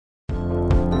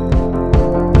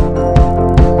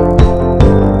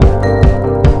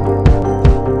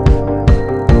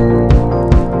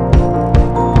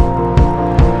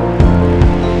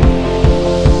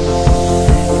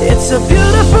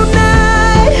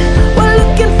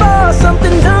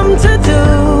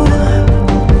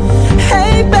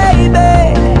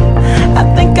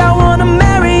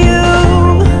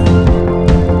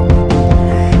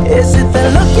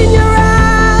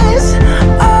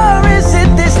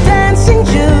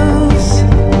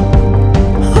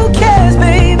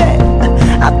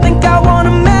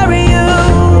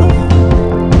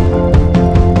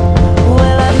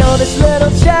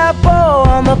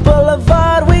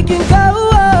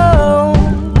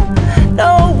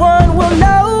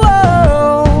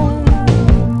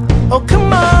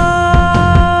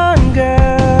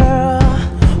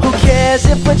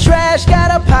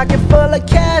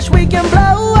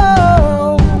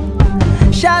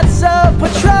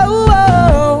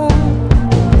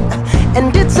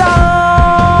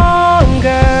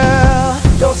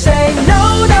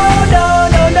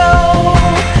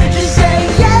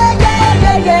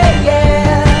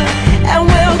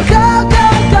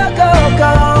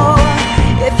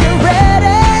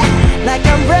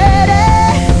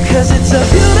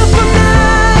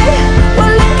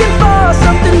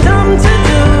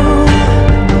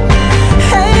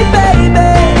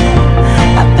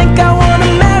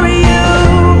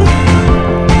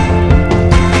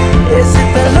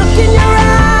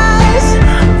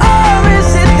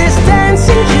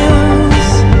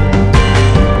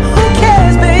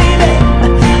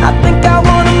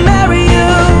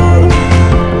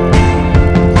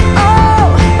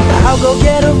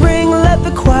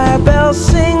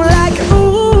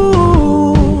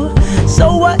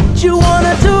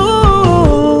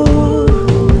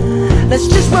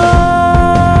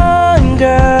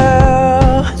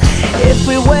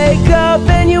wake up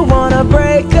and you wanna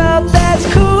break up, that's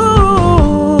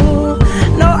cool.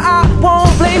 No, I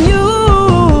won't blame you.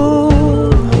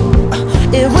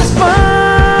 It was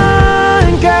fun,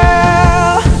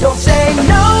 girl. Don't say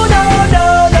no, no, no,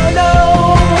 no, no.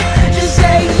 Just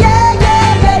say yeah, yeah,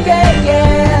 yeah, yeah,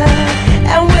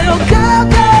 yeah. And we'll go,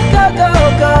 go, go, go,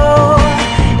 go.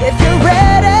 If you're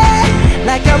ready,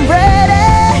 like I'm ready.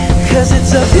 'Cause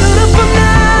it's a beautiful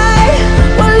night.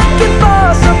 We're looking for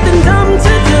something dumb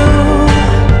to do.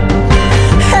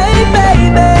 Hey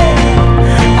baby,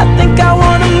 I think I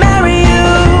wanna marry you.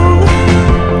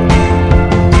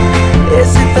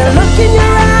 Is it the look in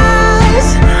your eyes,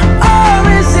 or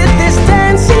is it this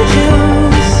dancing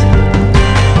juice?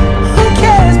 Who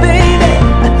cares, baby?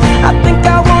 I think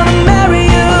I wanna marry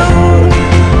you.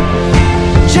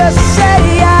 Just say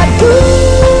I do.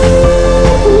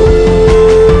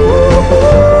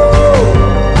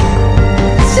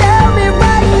 Tell me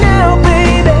right now,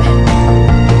 baby.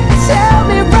 Tell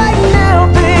me right now,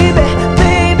 baby.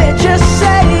 Baby, just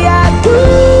say I do.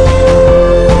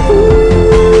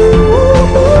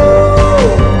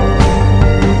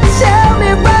 Tell me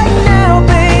right now,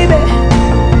 baby.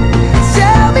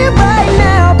 Tell me right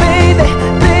now, baby.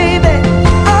 Baby,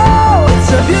 oh,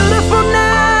 it's a beautiful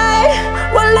night.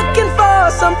 We're looking for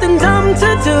something dumb to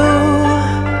do.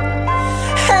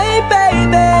 Hey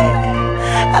baby,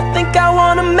 I think I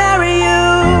wanna marry you.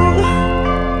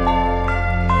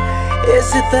 Is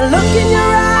it the look in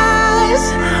your eyes,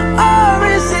 or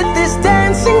is it this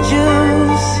dancing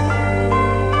juice?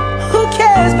 Who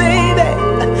cares, baby?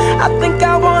 I think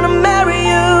I wanna marry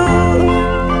you.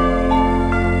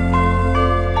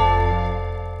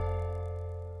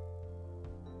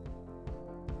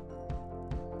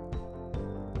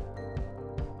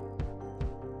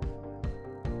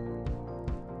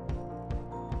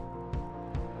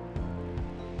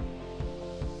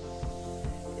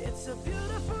 It's a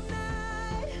beautiful night.